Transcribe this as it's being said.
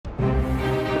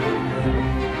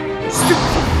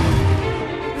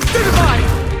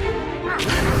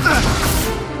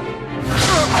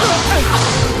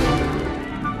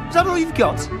all you've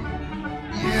got.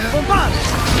 Bombard!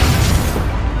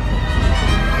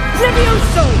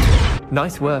 Levioso!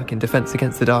 Nice work in Defense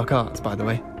Against the Dark Arts, by the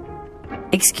way.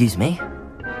 Excuse me?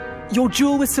 Your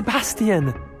duel with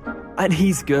Sebastian! And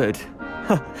he's good.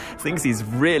 Thinks he's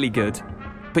really good.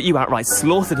 But you outright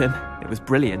slaughtered him. It was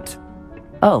brilliant.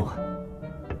 Oh.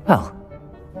 Well,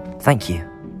 thank you.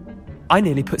 I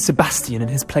nearly put Sebastian in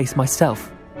his place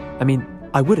myself. I mean,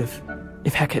 I would have,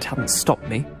 if Hecate hadn't stopped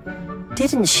me.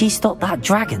 Didn't she stop that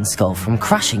dragon skull from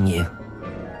crushing you?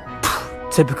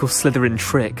 Typical Slytherin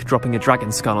trick, dropping a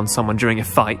dragon skull on someone during a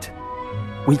fight.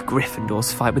 We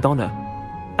Gryffindors fight with honour.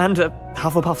 And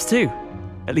Hufflepuffs too.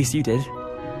 At least you did.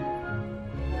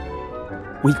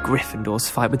 We Gryffindors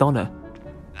fight with honour.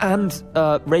 And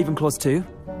Ravenclaws too.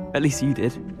 At least you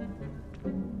did.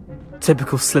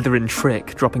 Typical Slytherin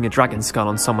trick, dropping a dragon skull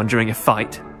on someone during a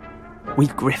fight. We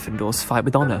Gryffindors fight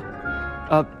with honour.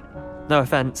 No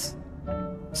offence.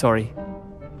 Sorry.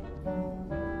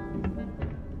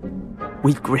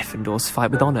 We Gryffindors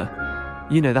fight with honour.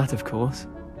 You know that, of course.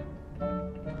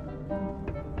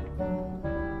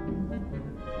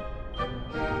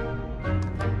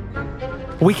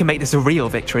 We can make this a real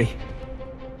victory.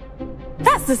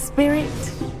 That's the spirit.